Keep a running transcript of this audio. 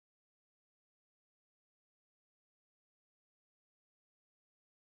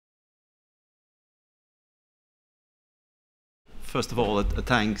first of all, a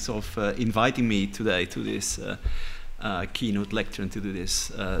thanks of inviting me today to this keynote lecture and to do this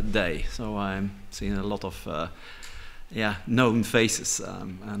day. So I'm seeing a lot of known faces,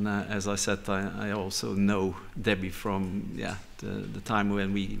 and as I said, I also know Debbie from the time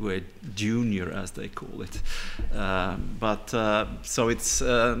when we were junior, as they call it. So it's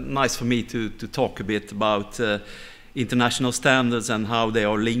nice for me to talk a bit about international standards and how they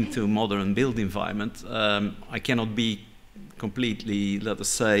are linked to modern built environment. I cannot be completely, let us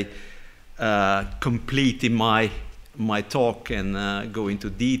say, complete in my talk and go into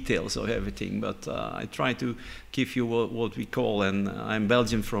details of everything, but I try to give you what we call, and I'm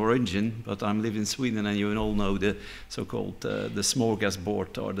Belgian from origin, but I live in Sweden, and you all know the so-called the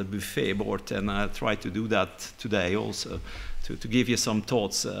smorgasbord or the buffet board, and I try to do that today also to give you some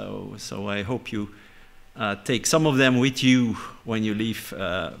thoughts. So I hope you take some of them with you when you leave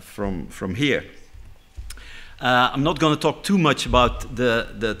from here. I'm not going to talk too much about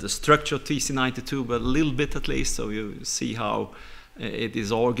the structure of TC92, but a little bit at least, so you see how it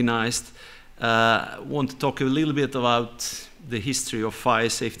is organized. I want to talk a little bit about the history of fire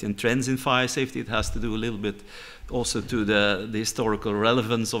safety and trends in fire safety. It has to do a little bit also to the historical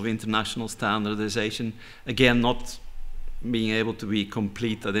relevance of international standardization. Again, not being able to be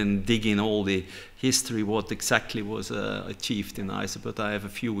complete, I didn't dig in all the history, what exactly was achieved in ISO, but I have a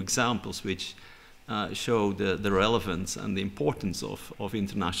few examples which show the relevance and the importance of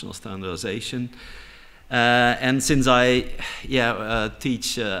international standardization. And since I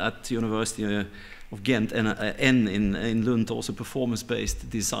teach at the University of Ghent and in Lund also performance-based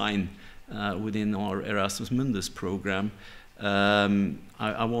design within our Erasmus Mundus program,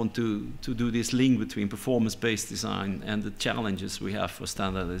 I want to do this link between performance-based design and the challenges we have for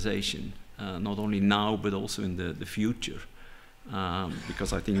standardization, not only now but also in the future.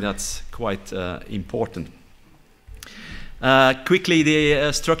 Because I think that's quite important. Quickly,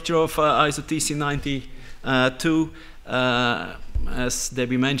 the structure of ISO TC92. As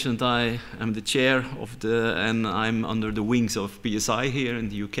Debbie mentioned, I am the chair of and I'm under the wings of BSI here in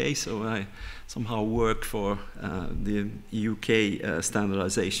the UK, so I somehow work for the UK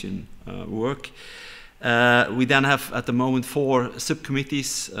standardization work. We then have at the moment 4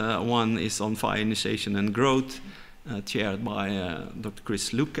 subcommittees. One is on fire initiation and growth, chaired by Dr.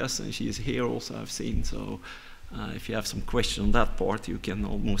 Chris Lucas, and she is here also, I've seen. So if you have some question on that part, you can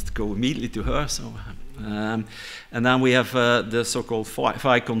almost go immediately to her. So, and then we have the so-called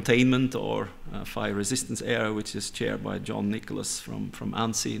fire containment or fire resistance area, which is chaired by John Nicholas from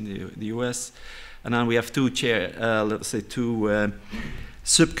ANSI in the US. And then we have two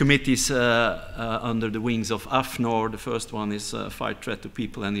subcommittees under the wings of AFNOR. The first one is fire threat to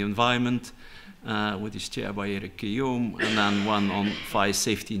people and the environment, which is chaired by Eric Guillaume, and then one on fire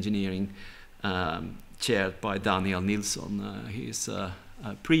safety engineering, chaired by Daniel Nilsson. He is a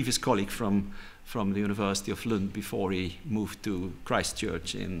previous colleague from the University of Lund before he moved to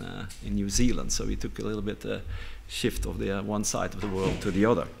Christchurch in New Zealand. So he took a little bit shift of the one side of the world to the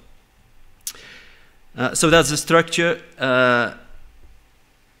other. So that's the structure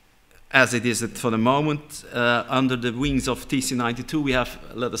as it is for the moment. Under the wings of TC92, we have,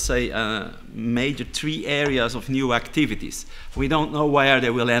 let us say, major 3 areas of new activities. We don't know where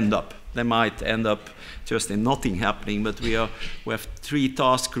they will end up. They might end up just in nothing happening, but we have 3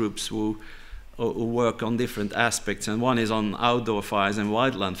 task groups who work on different aspects, and one is on outdoor fires and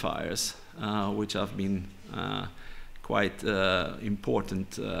wildland fires, which have been quite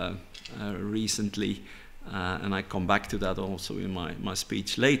important recently, and I come back to that also in my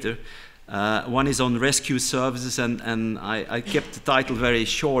speech later. One is on rescue services, and I kept the title very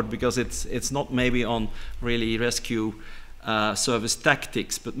short because it's not maybe on really rescue service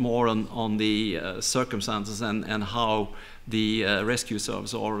tactics, but more on the circumstances and how the rescue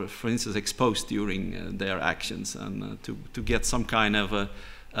service are, for instance, exposed during their actions, and to get some kind of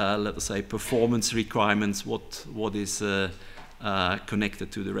let us say performance requirements, what is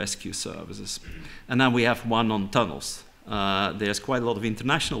connected to the rescue services. And then we have one on tunnels. There's quite a lot of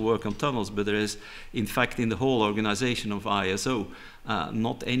international work on tunnels, but there is, in fact, in the whole organization of ISO,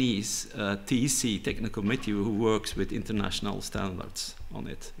 not any TEC technical committee who works with international standards on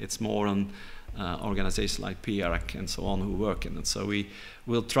it. It's more on organizations like PRAC and so on who work in it. So we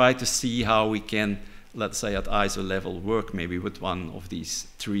will try to see how we can, let's say at ISO level, work maybe with one of these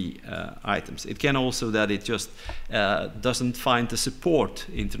 3 items. It can also that it just doesn't find the support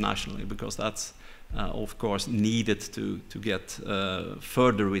internationally, because that's of course needed to get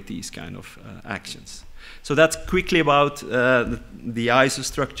further with these kind of actions. So that's quickly about the ISO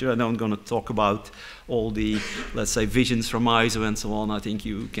structure. I'm not going to talk about all the, let's say, visions from ISO and so on. I think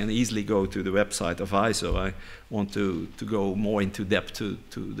you can easily go to the website of ISO. I want to go more into depth to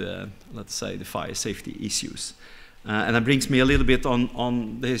the, let's say, the fire safety issues. And that brings me a little bit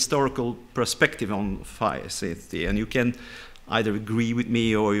on the historical perspective on fire safety. And you can either agree with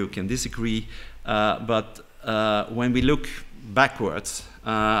me or you can disagree. But when we look backwards,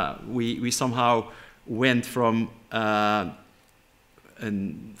 we somehow went from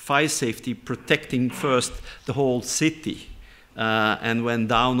fire safety protecting first the whole city and went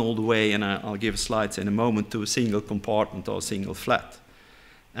down all the way, and I'll give slides in a moment, to a single compartment or a single flat.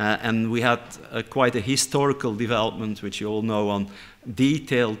 And we had quite a historical development, which you all know, on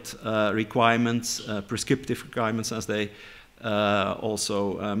detailed requirements, prescriptive requirements, as they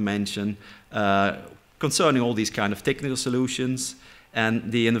also mention, concerning all these kind of technical solutions.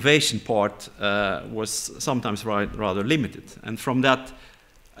 And the innovation part was sometimes rather limited. And from that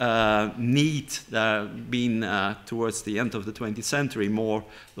need being towards the end of the 20th century, more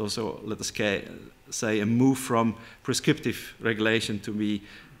also, let us say, a move from prescriptive regulation to be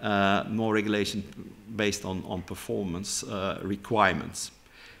more regulation based on performance requirements.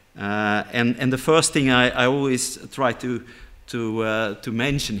 And the first thing I always try to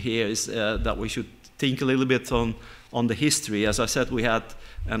mention here is that we should think a little bit on the history. As I said, we had,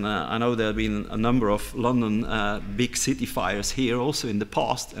 and I know there have been a number of London big city fires here also in the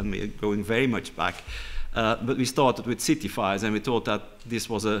past, and we're going very much back. But we started with city fires, and we thought that this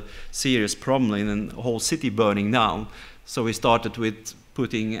was a serious problem in the whole city burning down. So we started with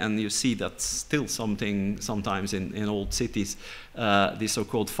putting, and you see that's still something sometimes in old cities, these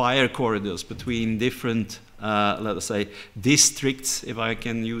so-called fire corridors between different, let us say, districts, if I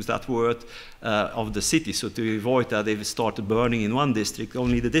can use that word, of the city. So to avoid that, if it started burning in one district,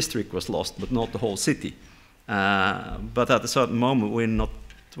 only the district was lost, but not the whole city. But at a certain moment,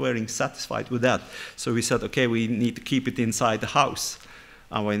 weren't satisfied with that. So we said, okay, we need to keep it inside the house.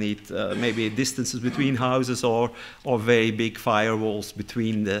 And we need maybe distances between houses or very big firewalls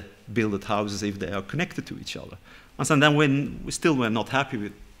between the built houses if they are connected to each other. And so then when we still were not happy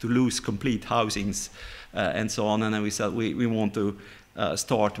with to lose complete housings and so on, and then we said we want to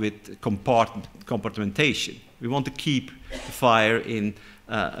start with compartmentation. We want to keep the fire in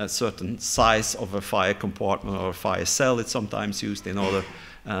a certain size of a fire compartment or a fire cell. It's sometimes used in other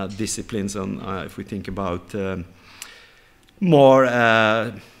disciplines, if we think about more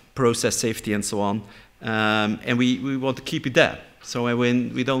process safety and so on. And we want to keep it there. So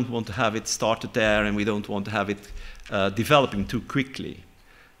when we don't want to have it started there, and we don't want to have it developing too quickly.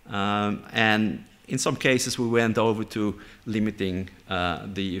 And in some cases, we went over to limiting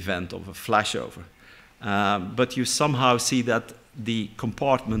the event of a flashover. But you somehow see that the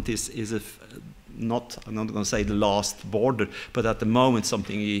compartment is not, I'm not going to say the last border, but at the moment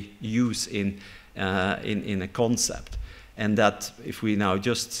something you use in a concept. And that if we now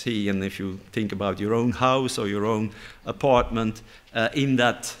just see, and if you think about your own house or your own apartment, in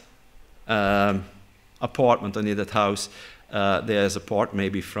that apartment or in that house, there's a part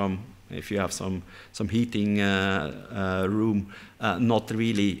maybe from, if you have some heating room, not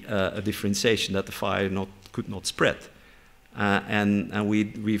really a differentiation that the fire could not spread. And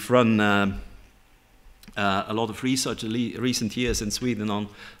we've run a lot of research in recent years in Sweden on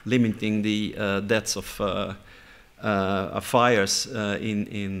limiting the deaths of fires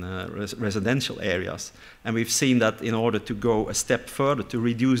in residential areas. And we've seen that in order to go a step further, to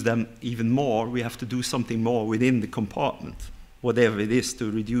reduce them even more, we have to do something more within the compartment, whatever it is, to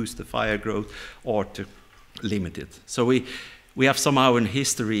reduce the fire growth or to limit it. So we have somehow a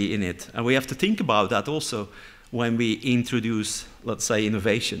history in it. And we have to think about that also when we introduce, let's say,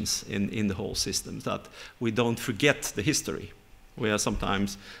 innovations in the whole system, that we don't forget the history. We are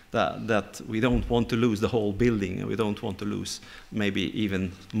sometimes that we don't want to lose the whole building, and we don't want to lose maybe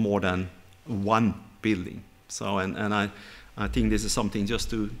even more than one building. So, and I think this is something just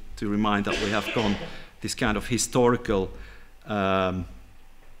to remind that we have gone this kind of historical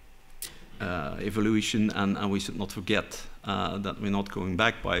evolution, and we should not forget that we're not going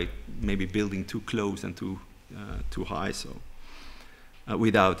back by maybe building too close and too high, so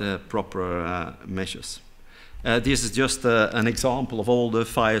without proper measures. This is just an example of all the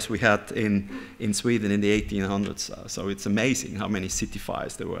fires we had in Sweden in the 1800s. So it's amazing how many city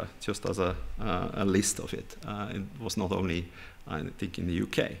fires there were, just as a list of it. It was not only, I think, in the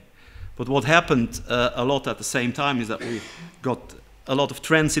UK. But what happened a lot at the same time is that we got a lot of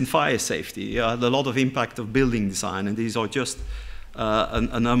trends in fire safety. A lot of impact of building design, and these are just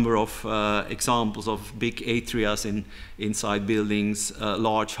a number of examples of big atrias inside buildings,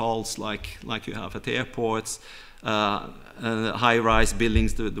 large halls like you have at airports, high-rise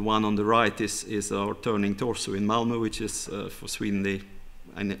buildings. The one on the right is our turning torso in Malmö, which is for Sweden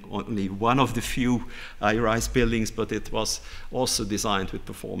only one of the few high-rise buildings, but it was also designed with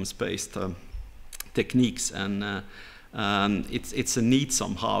performance-based techniques, and it's a need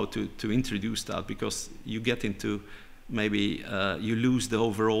somehow to introduce that, because you get into maybe you lose the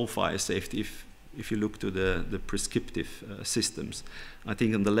overall fire safety if you look to the prescriptive systems. I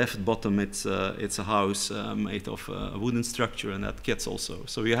think on the left bottom it's a house made of a wooden structure, and that gets also.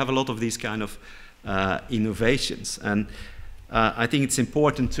 So you have a lot of these kind of innovations, and I think it's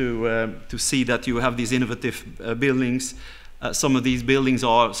important to see that you have these innovative buildings. Some of these buildings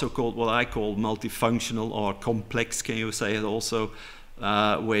are so-called, what I call multifunctional or complex, can you say it also,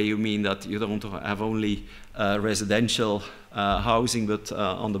 where you mean that you don't have only residential housing, but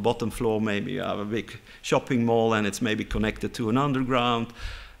on the bottom floor maybe you have a big shopping mall and it's maybe connected to an underground.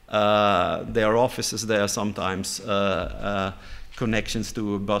 There are offices there, sometimes connections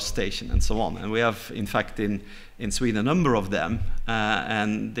to a bus station and so on. And we have, in fact, in Sweden a number of them,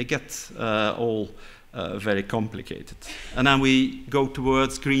 and they get all very complicated. And then we go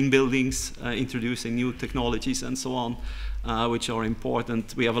towards green buildings, introducing new technologies and so on, which are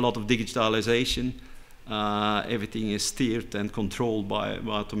important. We have a lot of digitalization. Everything is steered and controlled by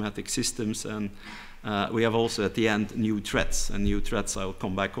automatic systems, and we have also at the end new threats. And new threats, I'll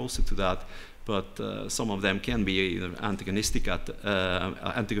come back also to that, but some of them can be either antagonistic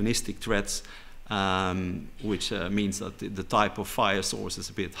threats, which means that the type of fire source is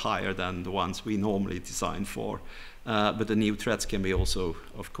a bit higher than the ones we normally design for. But the new threats can be also,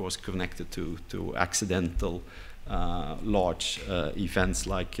 of course, connected to accidental large events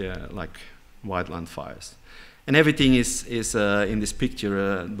like wildland fires. And everything is in this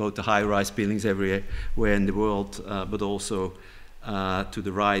picture, both the high-rise buildings everywhere in the world, but also to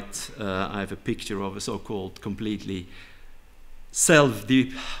the right, I have a picture of a so-called completely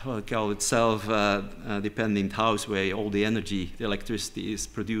self-dependent house, where all the energy, the electricity, is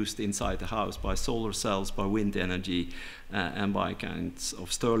produced inside the house by solar cells, by wind energy, and by kinds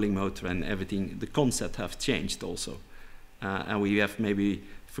of Stirling motor, and everything. The concept have changed also, and we have maybe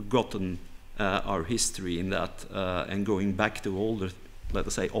forgotten our history in that, and going back to older, let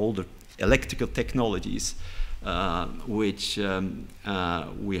us say, older electrical technologies, which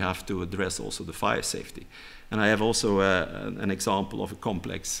we have to address also the fire safety. And I have also an example of a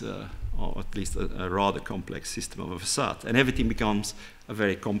complex, or at least a rather complex system of a facade. And everything becomes a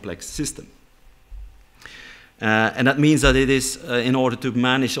very complex system. And that means that it is, in order to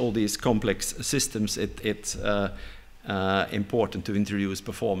manage all these complex systems, it's important to introduce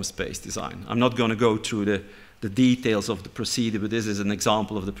performance-based design. I'm not going to go through the details of the procedure, but this is an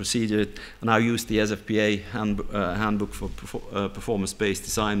example of the procedure. And I use the SFPA handbook for performance-based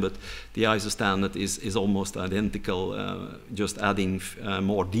design, but the ISO standard is almost identical, just adding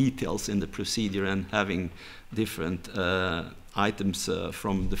more details in the procedure and having different items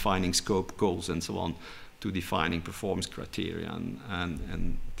from defining scope, goals, and so on, to defining performance criteria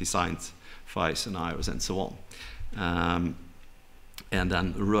and design fire scenarios and so on. And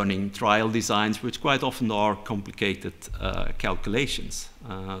then running trial designs, which quite often are complicated calculations.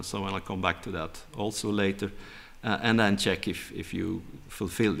 So I'll come back to that also later, and then check if you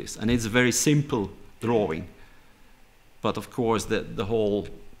fulfill this. And it's a very simple drawing, but of course the whole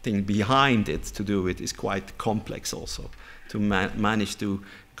thing behind it to do it is quite complex also, to manage to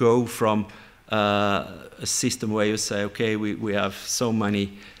go from a system where you say, okay, we have so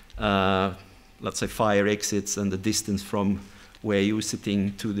many, let's say, fire exits, and the distance from where you're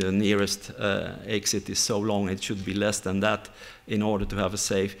sitting to the nearest exit is so long, it should be less than that in order to have a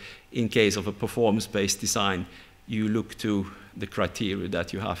safe. In case of a performance-based design, you look to the criteria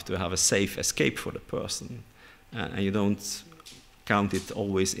that you have to have a safe escape for the person. And you don't count it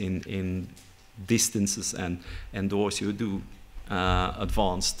always in distances and doors. You do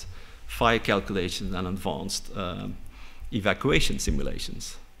advanced fire calculations and advanced evacuation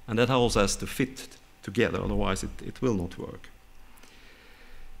simulations. And that also has to fit together, otherwise it will not work.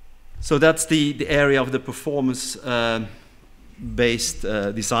 So that's the area of the performance-based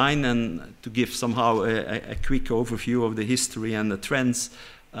design. And to give somehow a quick overview of the history and the trends,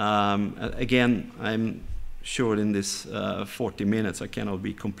 again, I'm sure in this 40 minutes I cannot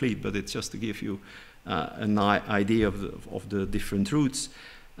be complete, but it's just to give you an idea of the different routes.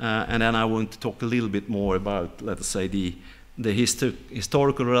 And then I want to talk a little bit more about, let us say, the the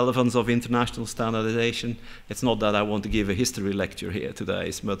historical relevance of international standardization. It's not that I want to give a history lecture here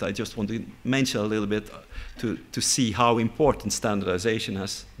today, but I just want to mention a little bit to see how important standardization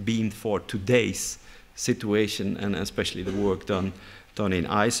has been for today's situation, and especially the work done in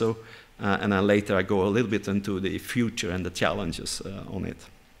ISO. And then later I go a little bit into the future and the challenges on it.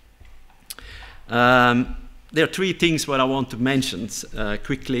 There are three things what I want to mention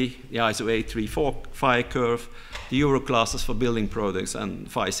quickly: the ISO 834 fire curve, the Euro classes for building products, and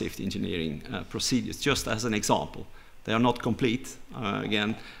fire safety engineering procedures, just as an example. They are not complete,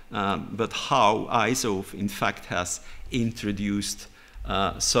 again, but how ISO, in fact, has introduced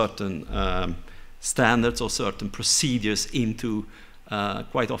certain standards or certain procedures into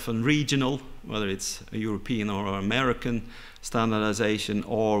quite often regional, whether it's a European or American standardization,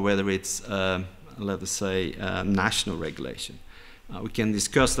 or whether it's let us say, national regulation. We can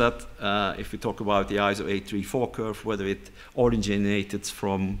discuss that if we talk about the ISO 834 curve, whether it originated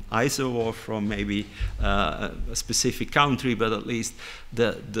from ISO or from maybe a specific country, but at least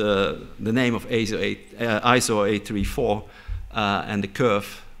the name of ISO 834 and the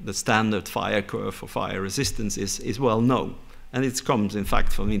curve, the standard fire curve for fire resistance is well known. And it comes, in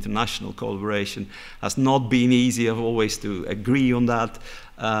fact, from international collaboration. Has not been easy always to agree on that,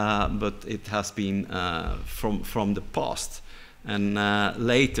 but it has been from the past. And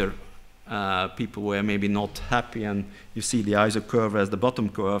later, people were maybe not happy, and you see the ISO curve as the bottom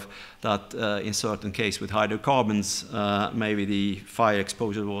curve, that in certain cases with hydrocarbons, maybe the fire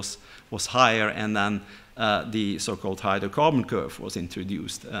exposure was higher, and then the so-called hydrocarbon curve was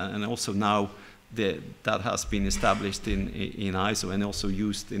introduced. And also now, that has been established in ISO and also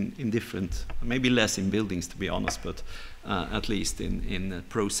used in different, maybe less in buildings to be honest, but at least in the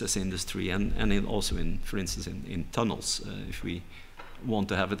process industry and also for instance, in tunnels, if we want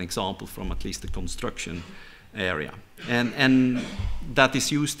to have an example from at least the construction area. And that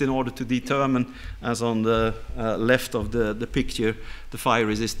is used in order to determine, as on the left of the picture, the fire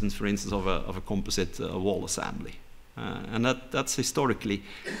resistance, for instance, of a composite wall assembly. And that's historically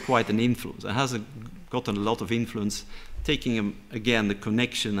quite an influence. It has gotten a lot of influence, taking again the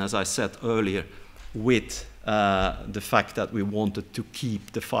connection, as I said earlier, with the fact that we wanted to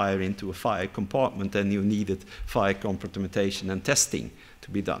keep the fire into a fire compartment, and you needed fire compartmentation and testing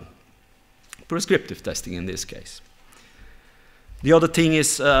to be done. Prescriptive testing in this case. The other thing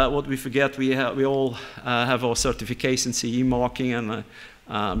is what we forget, we all have our certification CE marking, and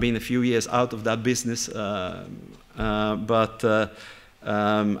been a few years out of that business, but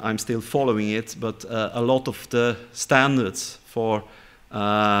I'm still following it. But a lot of the standards for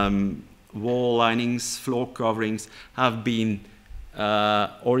wall linings, floor coverings have been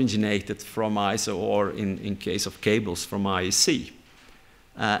originated from ISO, or in case of cables from IEC.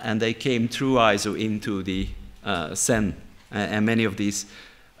 And they came through ISO into the CEN, and many of these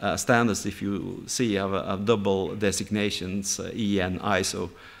standards, if you see, have a double designations, EN, ISO,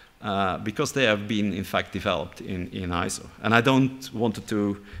 because they have been, in fact, developed in ISO. And I don't want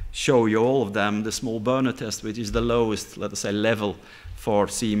to show you all of them. The small burner test, which is the lowest, let us say, level for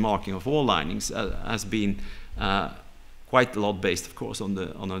CE marking of wall linings, has been quite a lot based, of course, on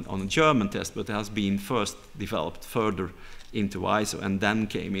a German test, but it has been first developed further into ISO and then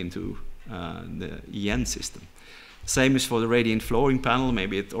came into the EN system. Same is for the radiant flooring panel.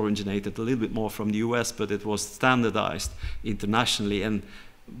 Maybe it originated a little bit more from the US, but it was standardized internationally. And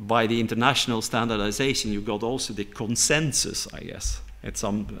by the international standardization, you got also the consensus, I guess,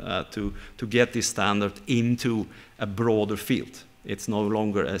 to get this standard into a broader field. It's no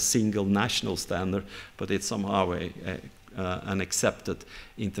longer a single national standard, but it's somehow an accepted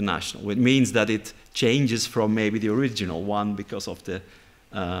international. It means that it changes from maybe the original one because of the,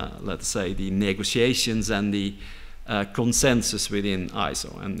 let's say, the negotiations and the consensus within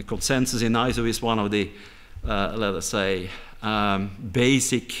ISO. And the consensus in ISO is one of the, let us say,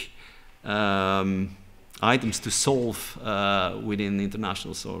 basic items to solve within the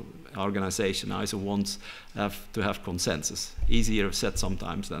international organization. ISO wants to have consensus. Easier said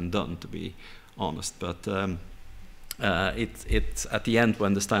sometimes than done, to be honest. But it's at the end,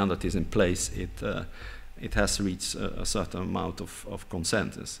 when the standard is in place, it has reached a certain amount of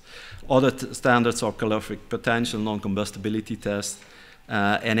consensus. Other standards are calorific potential, non-combustibility test,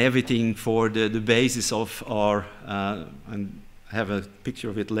 and everything for the basis of our, and I have a picture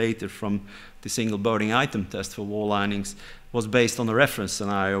of it later, from the single burning item test for wall linings, was based on a reference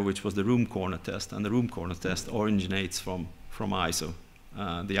scenario, which was the room corner test, and the room corner test originates from ISO,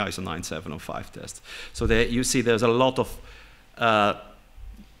 the ISO 9705 test. So there, you see there's a lot of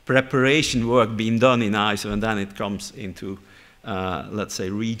preparation work being done in ISO, and then it comes into let's say,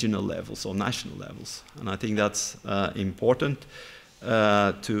 regional levels or national levels. And I think that's important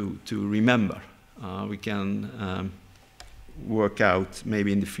to remember. We can work out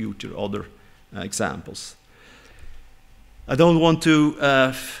maybe in the future other examples. I don't want to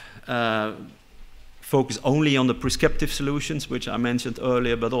focus only on the prescriptive solutions, which I mentioned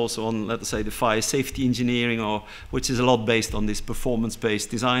earlier, but also on, let's say, the fire safety engineering, which is a lot based on this performance-based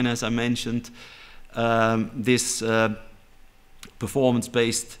design, as I mentioned. This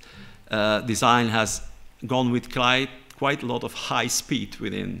performance-based design has gone with quite a lot of high speed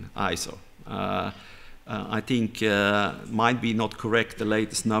within ISO. I think might be not correct, the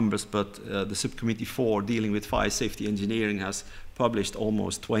latest numbers, but the subcommittee 4 dealing with fire safety engineering has published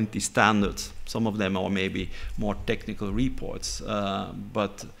almost 20 standards. Some of them are maybe more technical reports,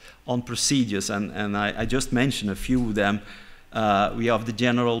 but on procedures, and I just mentioned a few of them. We have the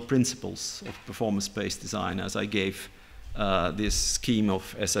general principles of performance-based design, as I gave this scheme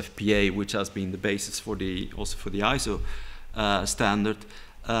of SFPA, which has been the basis for also for the ISO standard.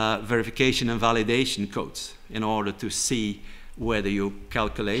 Verification and validation codes in order to see whether your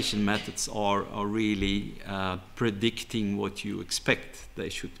calculation methods are really predicting what you expect they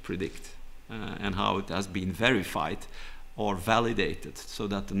should predict, and how it has been verified or validated, so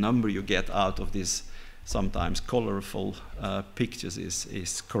that the number you get out of these sometimes colorful pictures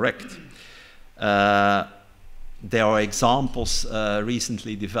is correct. There are examples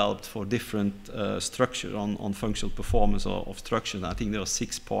recently developed for different structure on functional performance of structure. I think there are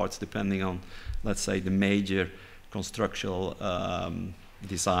 6 parts depending on, let's say, the major constructional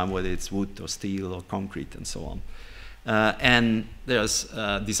design, whether it's wood or steel or concrete and so on. And there's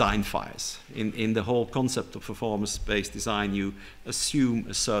design fires. In the whole concept of performance-based design, you assume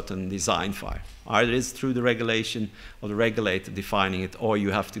a certain design fire. Either it's through the regulation or the regulator defining it, or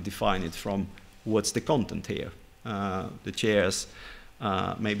you have to define it from what's the content here. The chairs,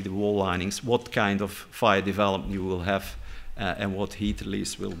 maybe the wall linings, what kind of fire development you will have, and what heat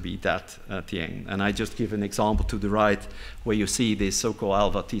release will be that at the end. And I just give an example to the right where you see this so-called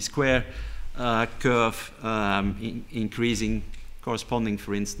alpha T-square curve increasing, corresponding,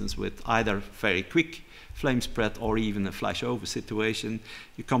 for instance, with either very quick flame spread or even a flashover situation.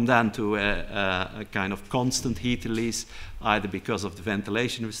 You come down to a kind of constant heat release, either because of the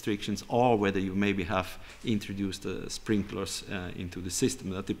ventilation restrictions or whether you maybe have introduced sprinklers into the system.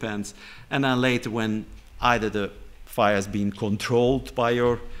 That depends. And then later, when either the fire has been controlled by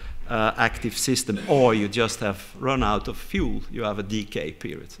your active system or you just have run out of fuel, you have a decay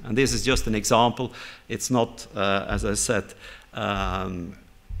period. And this is just an example. It's not, as I said,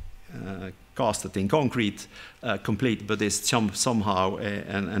 casted in concrete complete, but it's somehow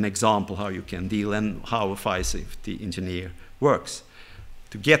an example how you can deal and how a fire safety engineer works.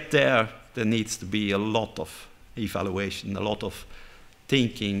 To get there, there needs to be a lot of evaluation, a lot of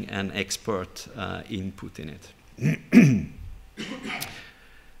thinking and expert input in it.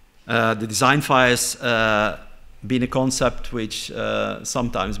 The design fires being a concept which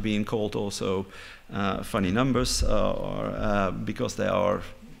sometimes being called also funny numbers, or because they are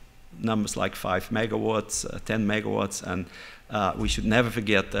numbers like 5 megawatts, 10 megawatts, and we should never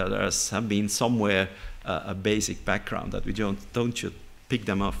forget that there has been somewhere a basic background, that we don't should pick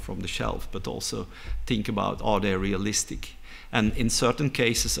them up from the shelf, but also think about, are they realistic? And in certain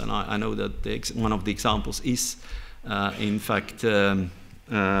cases, and I know that one of the examples is in fact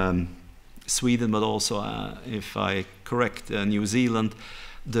Sweden, but also if I correct New Zealand,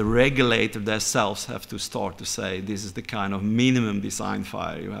 the regulator themselves have to start to say this is the kind of minimum design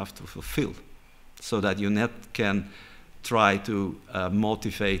fire you have to fulfill, so that you not can try to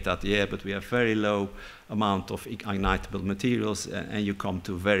motivate that, yeah, but we have very low amount of ignitable materials, and you come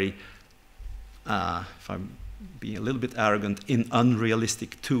to very, if I'm being a little bit arrogant, in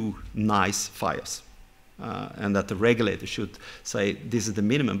unrealistic too nice fires. And that the regulator should say this is the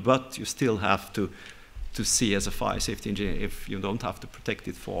minimum, but you still have to see as a fire safety engineer if you don't have to protect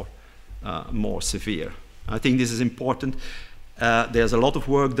it for more severe. I think this is important. There's a lot of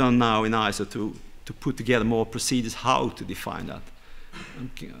work done now in ISO to put together more procedures how to define that.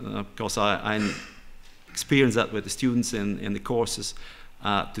 Because I experienced that with the students in the courses,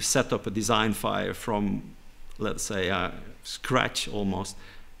 to set up a design fire from, let's say, scratch almost,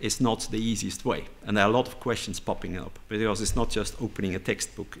 is not the easiest way. And there are a lot of questions popping up, because it's not just opening a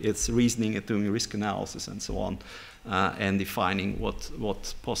textbook, it's reasoning and doing risk analysis and so on, and defining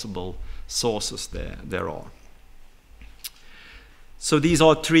what possible sources there are. So these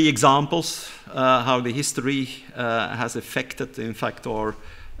are 3 examples how the history has affected, in fact, our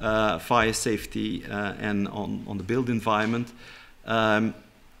fire safety and on the built environment.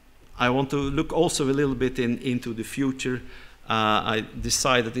 I want to look also a little bit into the future. I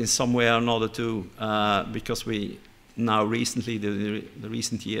decided in some way or another to, because we now recently, the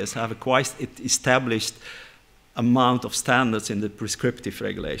recent years, have a quite established amount of standards in the prescriptive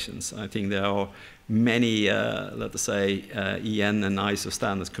regulations. I think there are many, let us say, EN and ISO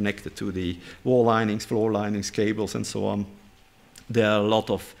standards connected to the wall linings, floor linings, cables, and so on. There are a lot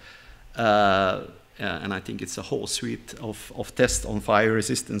of, and I think it's a whole suite of tests on fire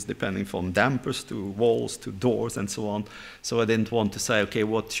resistance, depending from dampers to walls to doors and so on. So I didn't want to say, okay,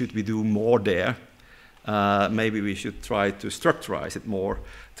 what should we do more there? Maybe we should try to structurize it more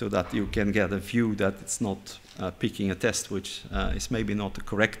so that you can get a view that it's not picking a test which is maybe not the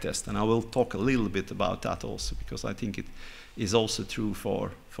correct test. And I will talk a little bit about that also, because I think it is also true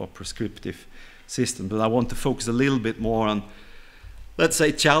for prescriptive systems. But I want to focus a little bit more on, let's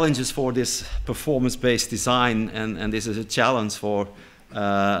say, challenges for this performance-based design, and this is a challenge for,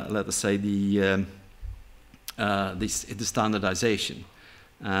 let us say, the standardization.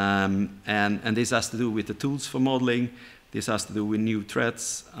 And this has to do with the tools for modeling. This has to do with new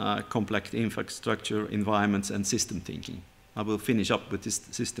threats, complex infrastructure, environments, and system thinking. I will finish up with this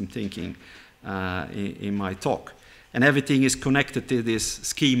system thinking in my talk. And everything is connected to this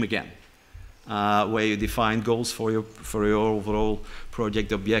scheme again, where you define goals for your overall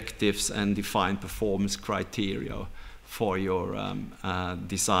project objectives and define performance criteria for your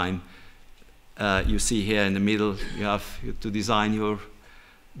design. You see here in the middle, you have to design your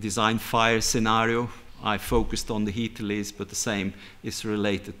design fire scenario. I focused on the heat release, but the same is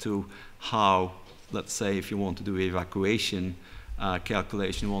related to how, let's say, if you want to do evacuation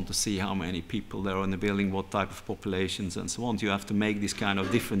calculation, you want to see how many people there are in the building, what type of populations, and so on. You have to make these kind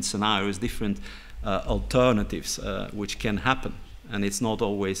of different scenarios, different alternatives which can happen. And it's not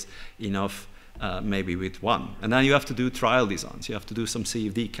always enough maybe with one. And then you have to do trial designs. You have to do some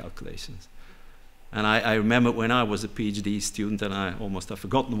CFD calculations. And I remember when I was a PhD student, and I almost have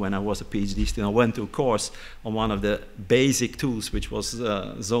forgotten when I was a PhD student, I went to a course on one of the basic tools, which was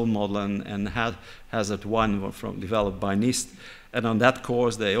zone model and hazard 1 developed by NIST. And on that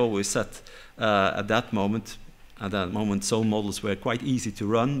course, they always said at that moment, zone models were quite easy to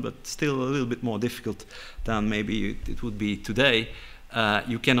run, but still a little bit more difficult than maybe it would be today.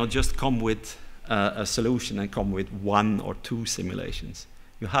 You cannot just come with a solution and come with 1 or 2 simulations.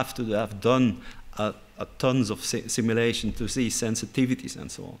 You have to have done tons of simulation to see sensitivities and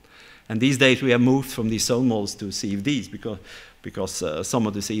so on. And these days we have moved from these zone models to CFDs because some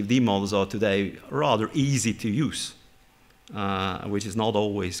of the CFD models are today rather easy to use, which is not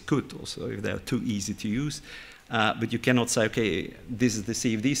always good also if they're too easy to use. But you cannot say, okay, this is the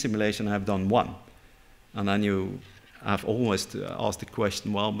CFD simulation, I've done 1. And then you have always to ask the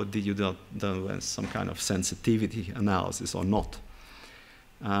question, well, but did you do some kind of sensitivity analysis or not?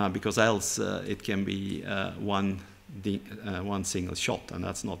 Because else it can be one single shot, and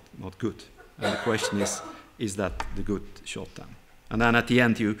that's not good. And the question is that the good shot then? And then at the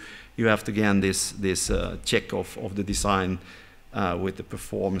end, you have to again this check of the design with the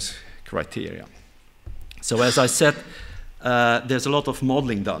performance criteria. So as I said, there's a lot of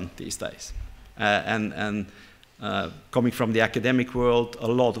modeling done these days, and coming from the academic world, a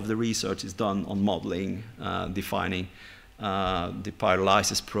lot of the research is done on modeling, defining the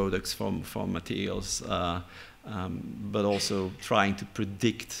pyrolysis products from materials, but also trying to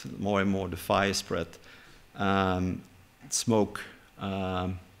predict more and more the fire spread, smoke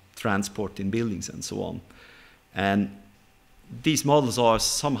transport in buildings, and so on. And these models are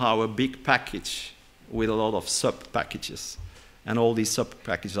somehow a big package with a lot of sub-packages. And all these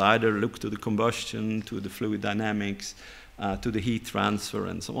sub-packages either look to the combustion, to the fluid dynamics, to the heat transfer,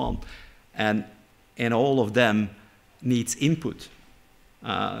 and so on. And all of them needs input.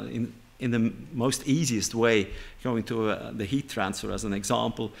 In the most easiest way, going to the heat transfer as an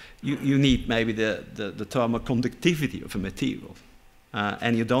example, you need maybe the thermal conductivity of a material.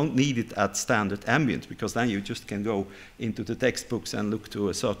 And you don't need it at standard ambient, because then you just can go into the textbooks and look to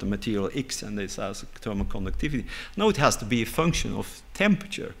a certain material X and this has thermal conductivity. No, it has to be a function of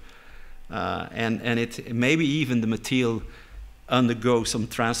temperature. And it maybe even the material undergo some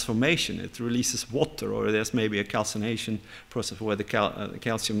transformation. It releases water, or there's maybe a calcination process where the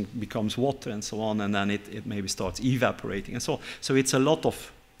calcium becomes water and so on, and then it maybe starts evaporating and so on. So it's a lot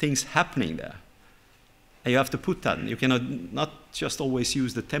of things happening there. And you have to put that in. You cannot not just always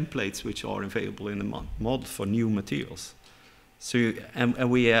use the templates which are available in the model for new materials. So and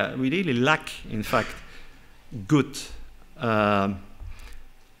we really lack, in fact, good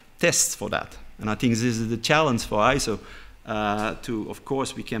tests for that. And I think this is the challenge for ISO. Of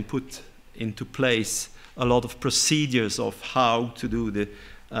course, we can put into place a lot of procedures of how to do the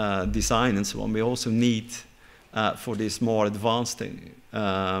design and so on. We also need for these more advanced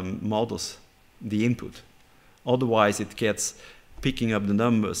models the input. Otherwise, it gets picking up the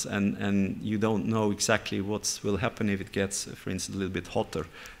numbers, and you don't know exactly what will happen if it gets, for instance, a little bit hotter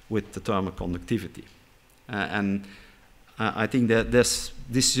with the thermal conductivity. And I think that this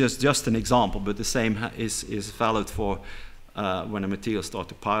is just an example, but the same is valid for when a material starts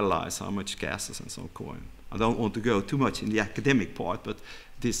to pyrolyze, how much gases and so on. I don't want to go too much in the academic part, but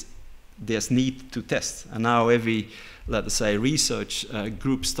there's need to test. And now every, let us say, research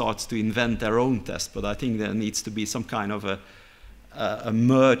group starts to invent their own test, but I think there needs to be some kind of a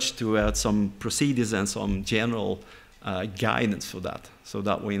merge to add some procedures and some general guidance for that, so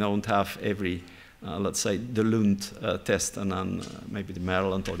that we don't have every, let's say, the Lund test and then maybe the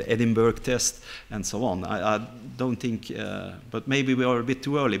Maryland or the Edinburgh test and so on. I don't think, but maybe we are a bit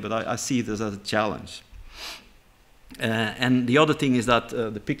too early, but I see it as a challenge. And the other thing is that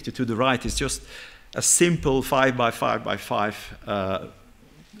the picture to the right is just a simple 5 by 5 by 5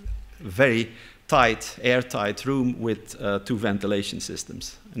 very tight, airtight room with 2 ventilation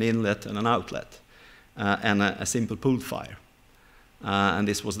systems, an inlet and an outlet, and a simple pooled fire. And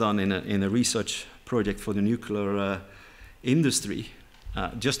this was done in a research project for the nuclear industry,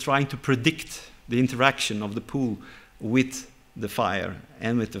 just trying to predict the interaction of the pool with the fire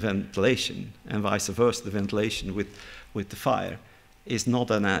and with the ventilation, and vice versa, the ventilation with the fire, is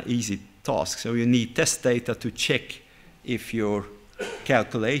not an easy task. So you need test data to check if your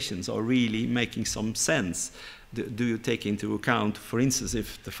calculations are really making some sense. Do you take into account, for instance,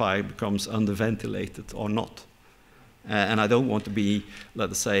 if the fire becomes underventilated or not? And I don't want to be, let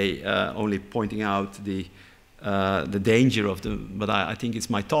us say, only pointing out the danger of them, but I think it's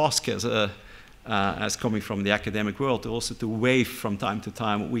my task as coming from the academic world also to wave from time to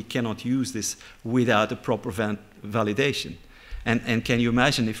time. We cannot use this without a proper validation. And can you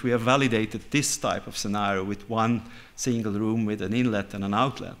imagine if we have validated this type of scenario with one single room with an inlet and an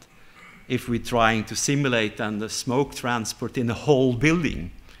outlet? If we're trying to simulate then the smoke transport in the whole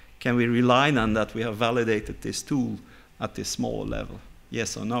building, can we rely on that we have validated this tool at this small level?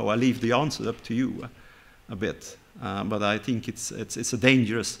 Yes or no? I leave the answer up to you a bit. But I think it's a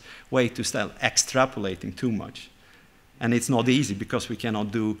dangerous way to start extrapolating too much. And it's not easy because we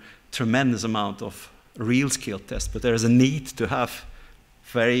cannot do tremendous amount of real scale tests, but there is a need to have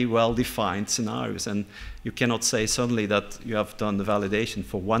very well-defined scenarios, and you cannot say suddenly that you have done the validation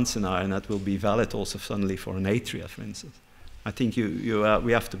for one scenario and that will be valid also suddenly for an atria, for instance. I think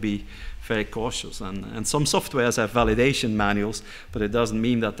we have to be very cautious, and some softwares have validation manuals, but it doesn't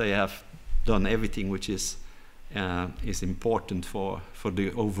mean that they have done everything which is important for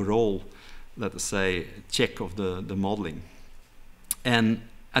the overall, let us say, check of the modeling. And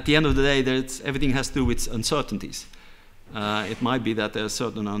at the end of the day, everything has to do with uncertainties. It might be that there's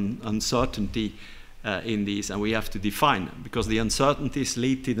certain uncertainty in these, and we have to define them, because the uncertainties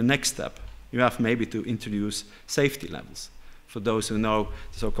lead to the next step. You have maybe to introduce safety levels. For those who know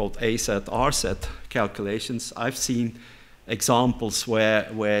the so-called ASET, RSET calculations, I've seen examples where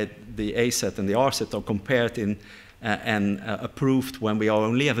the ASET and the RSET are compared and approved when we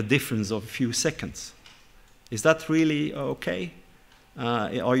only have a difference of a few seconds. Is that really okay?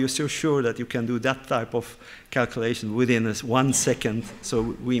 Are you so sure that you can do that type of calculation within 1 second?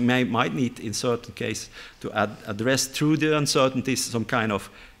 So we might need, in certain cases, to address through the uncertainties some kind of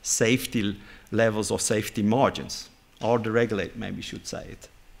safety levels or safety margins. Or the regulator maybe should say it.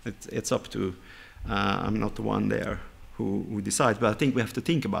 It's up to, I'm not the one there who decides, but I think we have to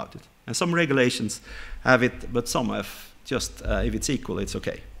think about it. And some regulations have it, but some have just, if it's equal, it's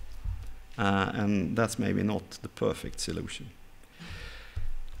okay. And that's maybe not the perfect solution.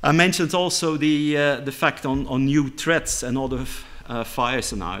 I mentioned also the fact on new threats and other fire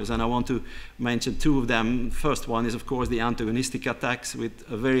scenarios, and I want to mention 2 of them. First one is, of course, the antagonistic attacks with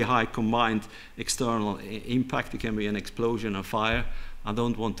a very high combined external impact. It can be an explosion or fire. I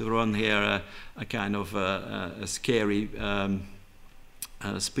don't want to run here a kind of a scary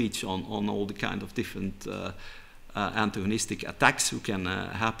speech on all the kind of different antagonistic attacks who can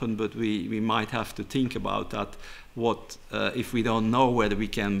happen, but we might have to think about that. What if we don't know whether we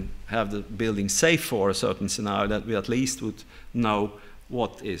can have the building safe for a certain scenario, that we at least would know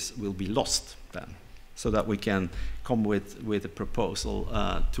what will be lost then, so that we can come with a proposal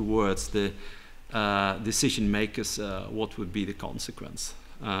towards the decision makers, what would be the consequence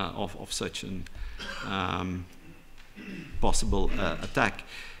of such an possible attack.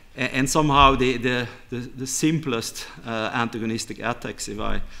 And somehow the simplest antagonistic attacks, if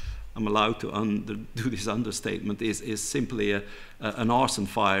I'm allowed to do this understatement, is simply an arson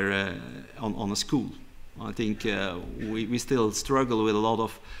fire on a school. I think we still struggle with a lot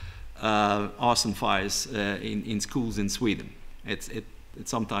of arson fires in schools in Sweden. It's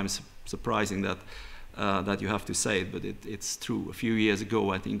sometimes surprising that that you have to say it, but it's true. A few years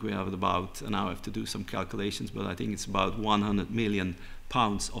ago, I think we have about, and now I have to do some calculations, but I think it's about 100 million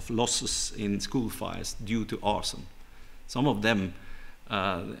pounds of losses in school fires due to arson. Some of them,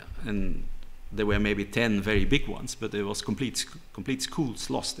 and there were maybe 10 very big ones, but there was complete schools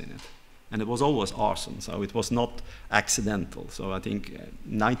lost in it. And it was always arson, so it was not accidental. So I think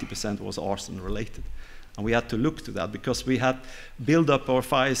 90% was arson related. And we had to look to that because we had built up our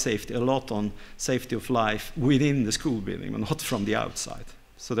fire safety a lot on safety of life within the school building, but not from the outside.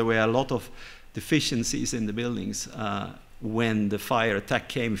 So there were a lot of deficiencies in the buildings when the fire attack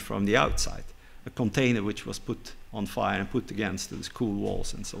came from the outside. A container which was put on fire and put against the school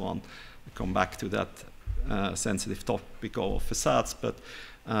walls and so on. We come back to that sensitive topic of facades, but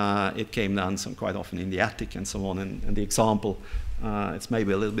it came down quite often in the attic and so on. And the example, it's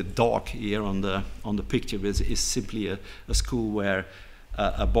maybe a little bit dark here on the picture, but is simply a school where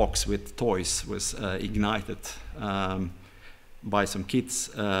a box with toys was ignited by some kids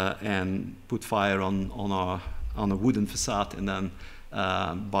and put fire on a wooden facade, and then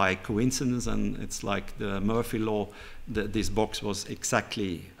by coincidence, and it's like the Murphy law, this box was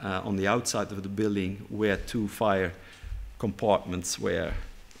exactly on the outside of the building where two fire compartments were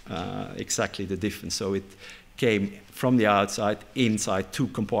exactly the difference. So it came from the outside, inside two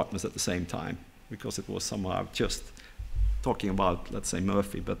compartments at the same time, because it was somehow just talking about, let's say,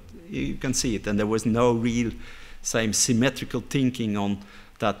 Murphy, but you can see it, and there was no real same symmetrical thinking on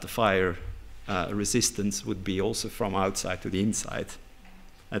that the fire resistance would be also from outside to the inside.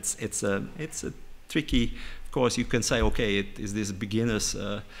 It's a tricky, of course you can say, okay, is this beginner's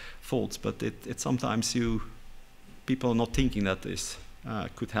faults, but it sometimes people are not thinking that this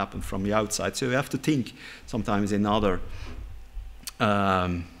could happen from the outside. So you have to think sometimes in other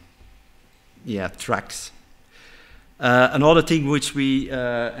tracks. Another thing which we,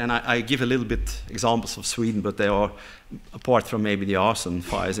 and I give a little bit examples of Sweden, but they are, apart from maybe the arson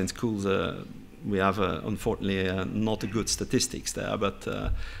fires in schools, we have unfortunately not a good statistics there, but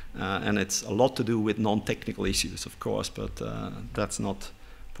and it's a lot to do with non-technical issues, of course, but that's not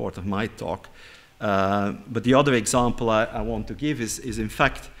part of my talk. But the other example I want to give is in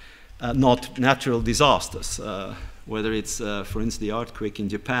fact not natural disasters, whether it's, for instance, the earthquake in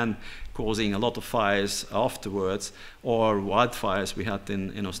Japan causing a lot of fires afterwards, or wildfires we had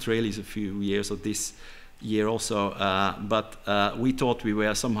in Australia a few years, or this year also. But we thought we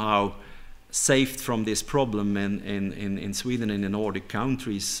were somehow saved from this problem in Sweden and in the Nordic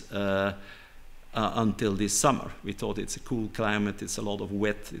countries until this summer. We thought it's a cool climate, it's a lot of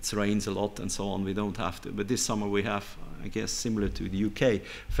wet, it rains a lot and so on, we don't have to. But this summer we have, I guess, similar to the UK,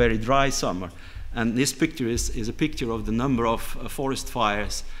 very dry summer. And this picture is a picture of the number of forest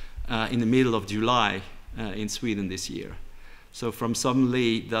fires in the middle of July in Sweden this year. So from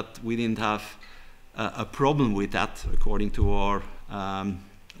suddenly that we didn't have a problem with that, according to our,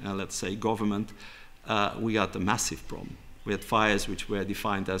 let's say, government, we got a massive problem. We had fires which were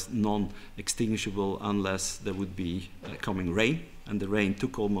defined as non-extinguishable unless there would be coming rain, and the rain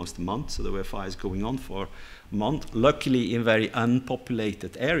took almost a month, so there were fires going on for a month, luckily in very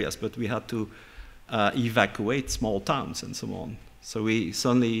unpopulated areas, but we had to evacuate small towns and so on. So we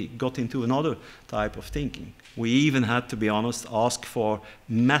suddenly got into another type of thinking. We even had, to be honest, ask for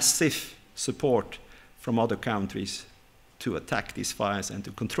massive support from other countries to attack these fires and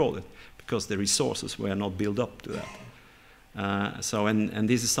to control it, because the resources were not built up to that. And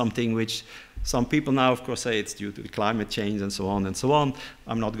this is something which some people now, of course, say it's due to the climate change and so on and so on.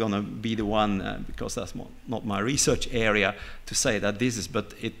 I'm not going to be the one, because that's not my research area, to say that this is,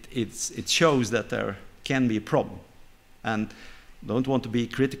 but it shows that there can be a problem. And don't want to be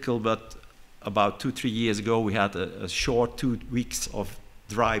critical, but about 2-3 years ago we had a short 2 weeks of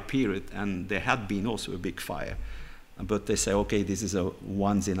dry period, and there had been also a big fire. But they say, okay, this is a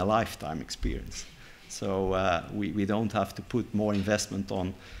once-in-a-lifetime experience. So we don't have to put more investment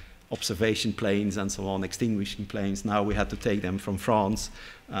on observation planes and so on, extinguishing planes. Now we had to take them from France.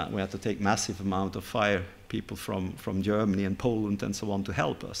 We had to take massive amount of fire people from Germany and Poland and so on to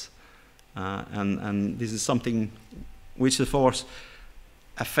help us. And this is something which, of course,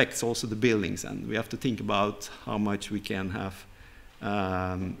 affects also the buildings. And we have to think about how much we can have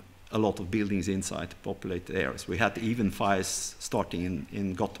a lot of buildings inside populated areas. We had even fires starting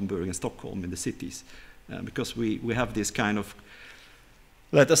in Gothenburg and Stockholm in the cities, because we have this kind of,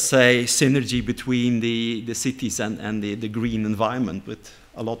 let us say, synergy between the cities and the green environment, with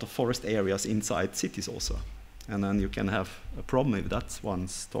a lot of forest areas inside cities also. And then you can have a problem if that one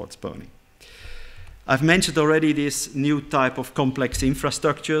starts burning. I've mentioned already this new type of complex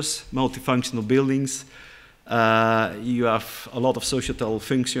infrastructures, multifunctional buildings. You have a lot of societal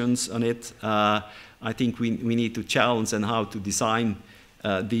functions on it. I think we need to challenge and how to design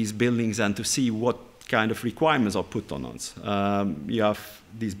these buildings and to see what kind of requirements are put on us. You have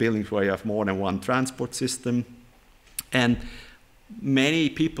these buildings where you have more than one transport system, and many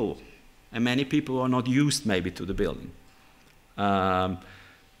people are not used maybe to the building.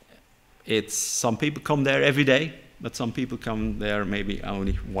 Some people come there every day, but some people come there maybe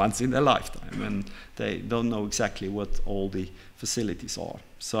only once in their lifetime, and they don't know exactly what all the facilities are.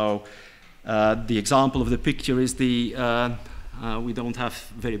 So the example of the picture is we don't have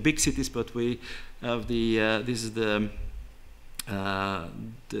very big cities, but we have this is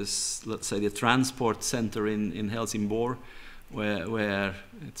let's say the transport center in Helsingborg, where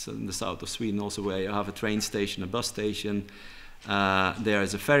it's in the south of Sweden also, where you have a train station, a bus station. There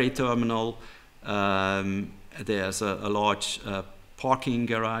is a ferry terminal. There's a large parking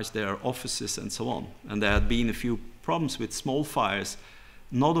garage. There are offices and so on. And there have been a few problems with small fires,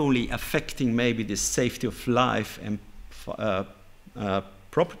 not only affecting maybe the safety of life and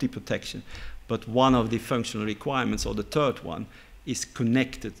property protection, but one of the functional requirements, or the third one, is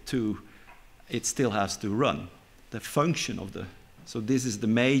connected to, it still has to run, the function of the, so this is the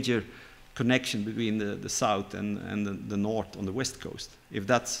major connection between the south and the north on the west coast. If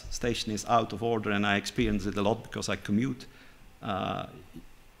that station is out of order, and I experience it a lot because I commute,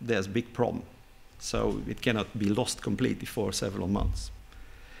 there's a big problem. So it cannot be lost completely for several months.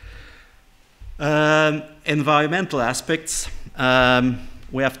 Environmental aspects,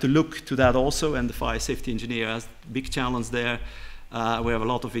 we have to look to that also, and the fire safety engineer has a big challenge there. We have a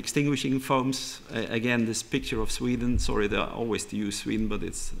lot of extinguishing foams. Again, this picture of Sweden, sorry, I always to use Sweden, but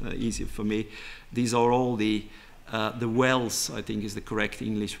it's easier for me. These are all the wells, I think is the correct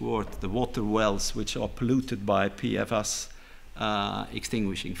English word, the water wells, which are polluted by PFAS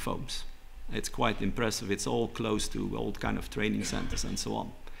extinguishing foams. It's quite impressive. It's all close to old kind of training centers and so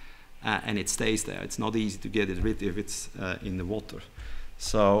on. And it stays there. It's not easy to get it rid if it's in the water.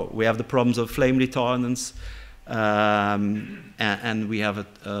 So we have the problems of flame retardants, and we have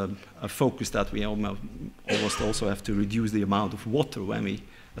a focus that we almost also have to reduce the amount of water when we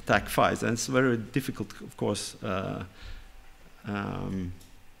attack fires. And it's very difficult, of course,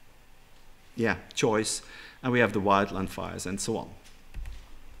 choice. And we have the wildland fires and so on.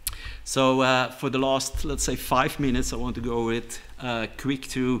 So for the last, let's say, 5 minutes, I want to go with quick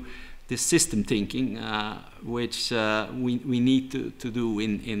to this system thinking, which we need to do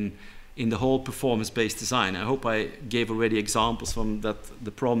in the whole performance-based design. I hope I gave already examples from that.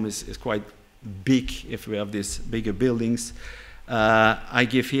 The problem is quite big if we have these bigger buildings. I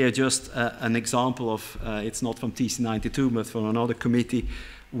give here just an example of, it's not from TC92, but from another committee,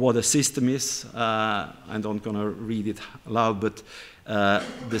 what a system is. I'm not going to read it aloud, but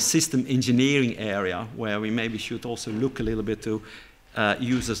the system engineering area, where we maybe should also look a little bit to,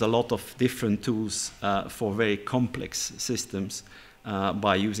 uses a lot of different tools for very complex systems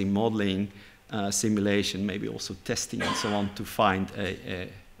by using modeling, simulation, maybe also testing and so on to find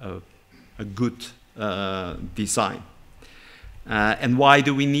a good design. And why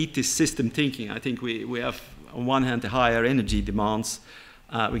do we need this system thinking? I think we have, on one hand, the higher energy demands.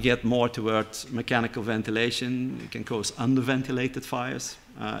 We get more towards mechanical ventilation. It can cause underventilated fires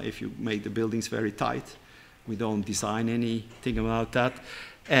if you make the buildings very tight. We don't design anything about that.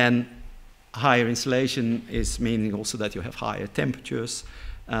 And higher insulation is meaning also that you have higher temperatures,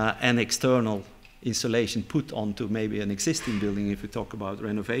 and external insulation put onto maybe an existing building, if we talk about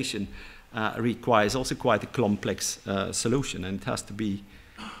renovation, requires also quite a complex solution, and it has to be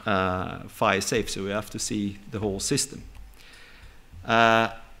fire safe, so we have to see the whole system.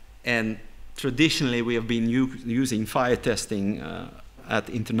 And traditionally we have been using fire testing at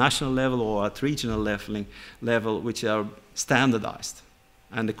international level or at regional level, which are standardized.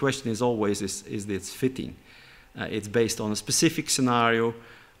 And the question is always, is this fitting? It's based on a specific scenario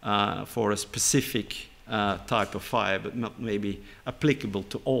for a specific type of fire, but not maybe applicable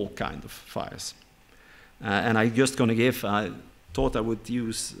to all kinds of fires. And I'm just going to give, I thought I would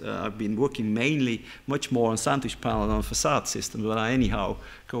use, I've been working mainly much more on sandwich panel than on facade systems, but I anyhow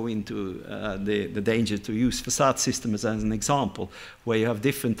go into the danger to use facade systems as an example, where you have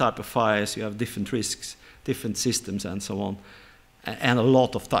different type of fires, you have different risks, different systems and so on, and a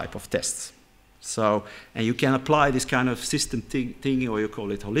lot of type of tests. So, and you can apply this kind of system thinking, or you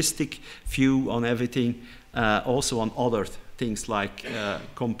call it holistic view on everything, also on other things like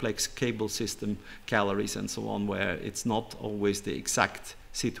complex cable system, calories and so on, where it's not always the exact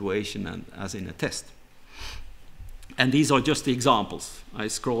situation as in a test. And these are just the examples. I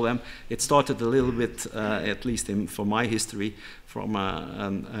scroll them. It started a little bit, at least for my history, from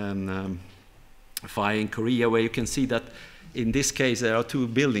a fire in Korea, where you can see that in this case there are 2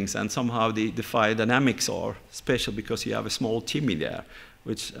 buildings, and somehow the fire dynamics are special because you have a small chimney there,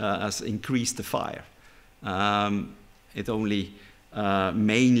 which has increased the fire. It only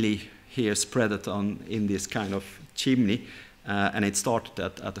mainly here spread it in this kind of chimney, and it started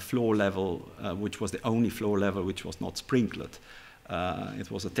at the floor level, which was the only floor level which was not sprinkled. It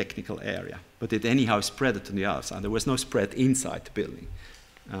was a technical area, but it anyhow spread it to the outside. There was no spread inside the building.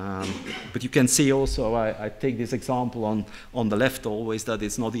 But you can see also, I take this example on the left always, that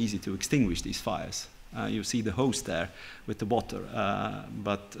it's not easy to extinguish these fires. You see the hose there with the water,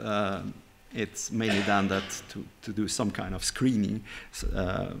 but it's mainly done that to do some kind of screening,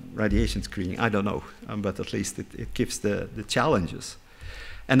 radiation screening, I don't know, but at least it gives the challenges.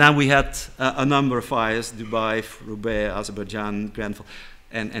 And then we had a number of fires, Dubai, Roubaix, Azerbaijan, Grenfell,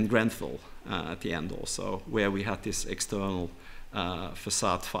 and Grenfell at the end also, where we had this external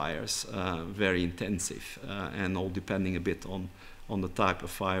facade fires, very intensive, and all depending a bit on the type of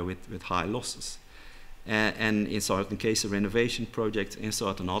fire with high losses. And in certain cases, renovation projects, in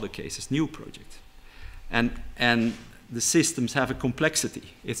certain other cases, new projects. And the systems have a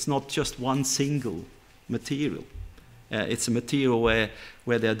complexity. It's not just one single material. It's a material where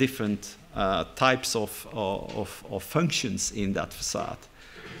there are different types of functions in that facade.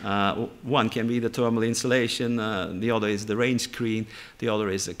 One can be the thermal insulation, the other is the rain screen, the other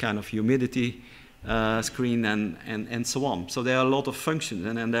is a kind of humidity screen, and so on. So there are a lot of functions,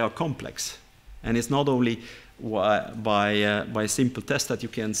 and they are complex. And it's not only by simple test that you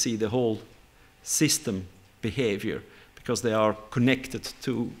can see the whole system behavior, because they are connected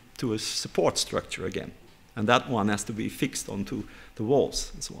to a support structure again. And that one has to be fixed onto the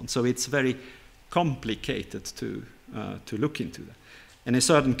walls and so on. So it's very complicated to look into that. And in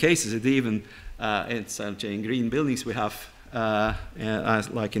certain cases, it even, in green buildings, we have,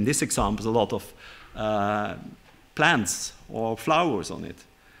 like in this example, a lot of plants or flowers on it.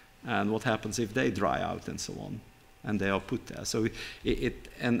 And what happens if they dry out and so on, and they are put there. So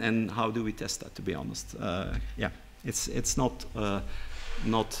and how do we test that, to be honest? Yeah, it's not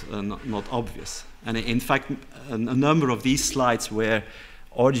obvious. And in fact, a number of these slides were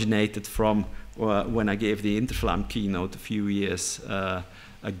originated from when I gave the Interflam keynote a few years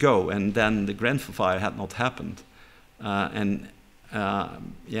ago, and then the Grenfell fire had not happened.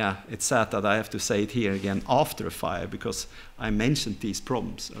 Yeah, it's sad that I have to say it here again after a fire, because I mentioned these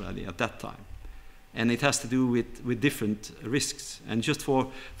problems already at that time. And it has to do with different risks. And just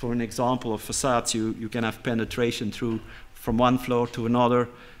for an example of facades, you can have penetration through from one floor to another.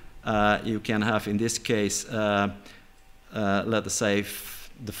 You can have, in this case, let us say,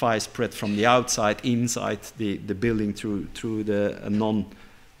 the fire spread from the outside inside the building through the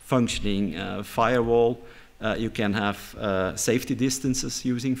non-functioning firewall. You can have safety distances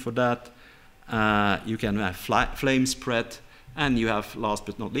using for that. You can have flame spread, and you have, last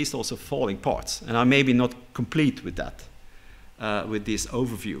but not least, also falling parts. And I may be not complete with that, with this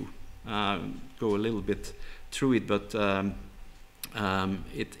overview. Go a little bit through it, but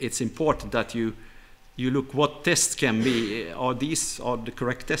it's important that you look what tests can be. These are the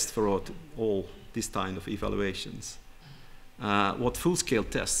correct tests for all these kind of evaluations. What full-scale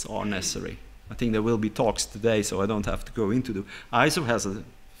tests are necessary. I think there will be talks today, so I don't have to go into them. ISO has a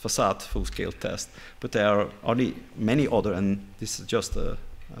facade full-scale test, but there are many other, and this is just a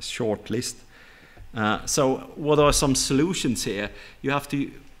short list. So what are some solutions here? You have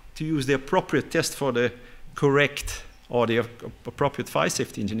to use the appropriate test for the correct, or the appropriate fire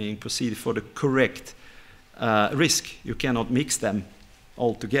safety engineering procedure for the correct risk. You cannot mix them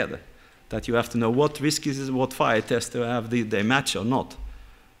all together. That you have to know what risk is what fire test to have, did they match or not.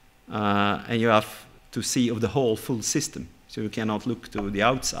 And you have to see of the whole full system. So you cannot look to the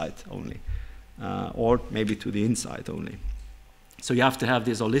outside only, or maybe to the inside only. So you have to have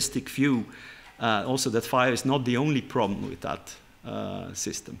this holistic view. Also, that fire is not the only problem with that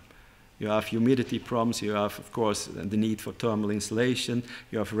system. You have humidity problems, you have, of course, the need for thermal insulation,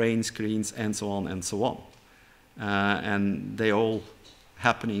 you have rain screens, and so on and so on. And they all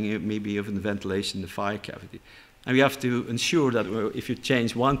happening maybe even the ventilation in the fire cavity. And we have to ensure that if you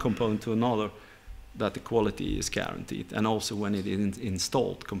change one component to another, that the quality is guaranteed, and also when it is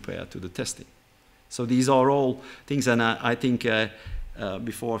installed compared to the testing. So these are all things, and I think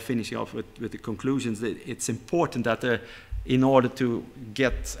before finishing off with the conclusions, that it's important that in order to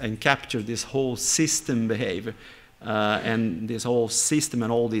get and capture this whole system behavior, and this whole system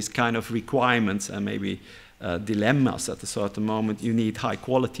and all these kind of requirements and maybe dilemmas at a certain moment, you need high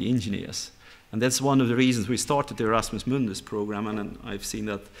quality engineers. And that's one of the reasons we started the Erasmus Mundus program, and I've seen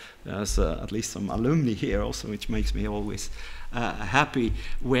that there's at least some alumni here also, which makes me always happy,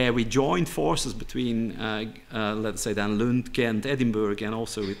 where we joined forces between, let's say then Lund, Kent, Edinburgh, and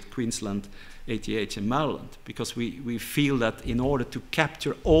also with Queensland, ATH and Maryland, because we feel that in order to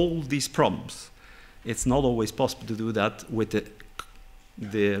capture all these problems, it's not always possible to do that with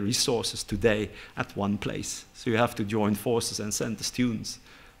the resources today at one place. So you have to join forces and send the students.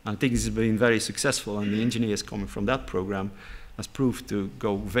 I think this has been very successful, and the engineers coming from that program has proved to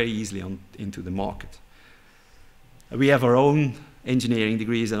go very easily into the market. We have our own engineering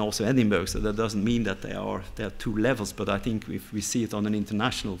degrees and also Edinburgh, so that doesn't mean that there are two levels, but I think if we see it on an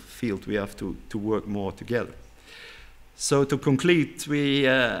international field, we have to work more together. So to conclude, we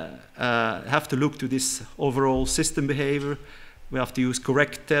have to look to this overall system behavior. We have to use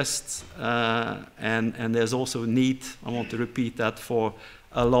correct tests, and there's also a need, I want to repeat that, for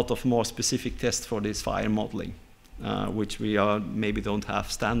a lot of more specific tests for this fire modeling, which we maybe don't have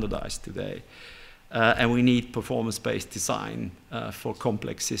standardized today. And we need performance-based design for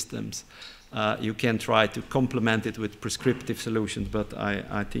complex systems. You can try to complement it with prescriptive solutions, but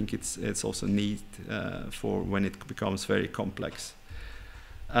I think it's also need for when it becomes very complex.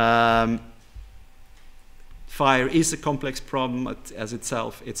 Fire is a complex problem as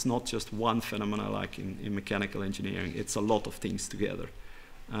itself. It's not just one phenomenon like in mechanical engineering. It's a lot of things together.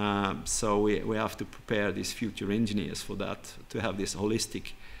 So we have to prepare these future engineers for that, to have this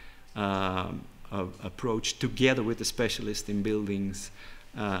holistic approach together with the specialists in buildings,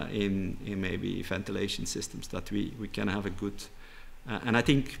 in maybe ventilation systems, that we can have a good, and I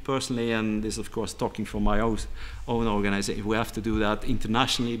think personally, and this of course talking from my own organization, we have to do that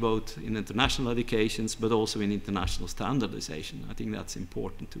internationally, both in international educations, but also in international standardization. I think that's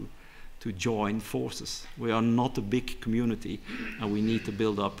important to join forces. We are not a big community, and we need to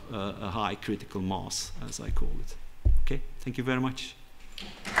build up a high critical mass, as I call it. Okay, thank you very much.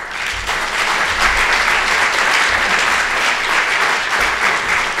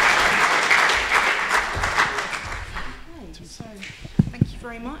 Okay, so thank you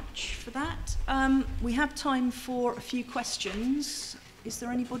very much for that. We have time for a few questions. Is there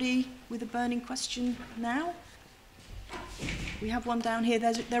anybody with a burning question now? We have one down here.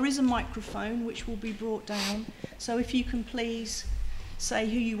 There is a microphone which will be brought down. So if you can please say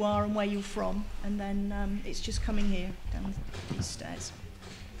who you are and where you're from, and then it's just coming here down these stairs.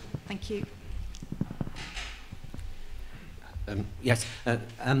 Thank you. Yes.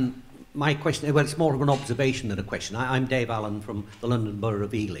 My question, well, it's more of an observation than a question. I'm Dave Allen from the London Borough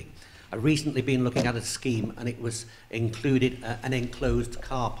of Ealing. I've recently been looking at a scheme, and it was included an enclosed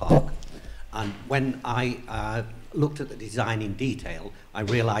car park. And when I looked at the design in detail, I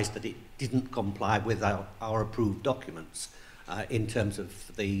realised that it didn't comply with our approved documents in terms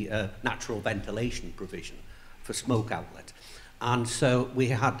of the natural ventilation provision for smoke outlet. And so we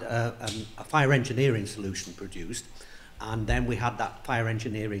had a fire engineering solution produced, and then we had that fire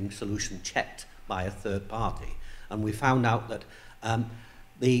engineering solution checked by a third party. And we found out that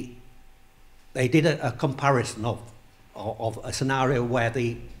they did a comparison of a scenario where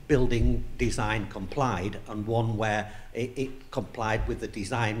the building design complied and one where it complied with the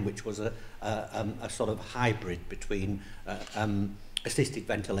design, which was a sort of hybrid between assisted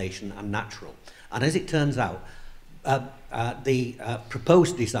ventilation and natural. And as it turns out, the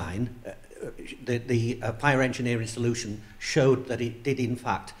proposed design, the fire engineering solution showed that it did in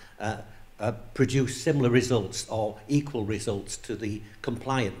fact produce similar results or equal results to the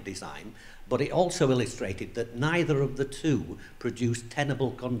compliant design, but it also illustrated that neither of the two produced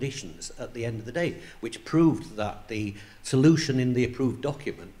tenable conditions at the end of the day, which proved that the solution in the approved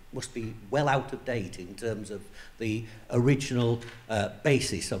document must be well out of date in terms of the original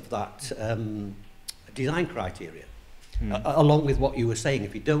basis of that design criteria. Along with what you were saying,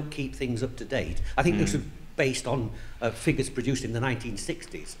 if you don't keep things up to date, I think this was based on figures produced in the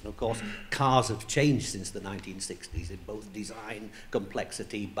 1960s. And of course, cars have changed since the 1960s in both design,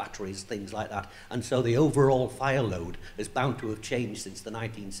 complexity, batteries, things like that. And so the overall fire load is bound to have changed since the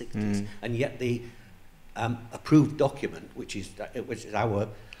 1960s. And yet the approved document, which is our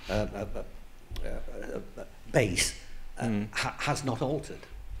base, has not altered.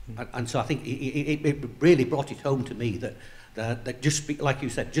 And so I think it really brought it home to me that just like you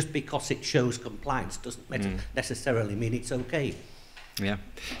said, just because it shows compliance doesn't necessarily mean it's okay. Yeah,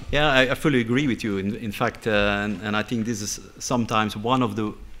 I fully agree with you. In fact, and I think this is sometimes one of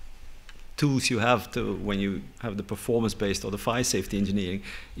the tools you have to when you have the performance-based or the fire safety engineering,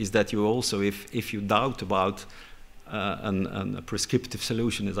 is that you also, if you doubt about a prescriptive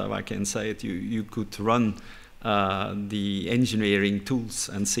solution, as I can say it, you could run the engineering tools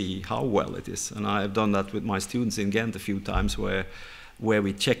and see how well it is. And I have done that with my students in Ghent a few times, where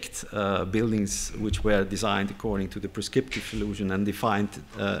we checked buildings which were designed according to the prescriptive solution and defined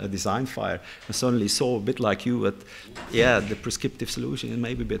a design fire, and suddenly saw, a bit like you, that yeah, the prescriptive solution is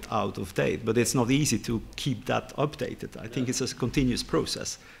maybe a bit out of date, but it's not easy to keep that updated. I think it's a continuous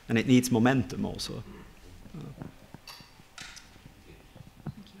process, and it needs momentum also.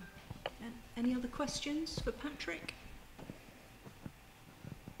 Thank you. Any other questions for Patrick?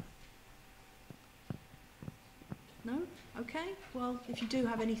 No? Okay, well, if you do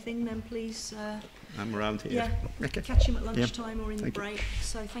have anything, then please... I'm around here. Yeah, okay. catch him at lunchtime or in the Thank break. you.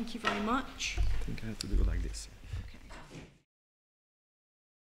 So thank you very much. I think I have to do it like this.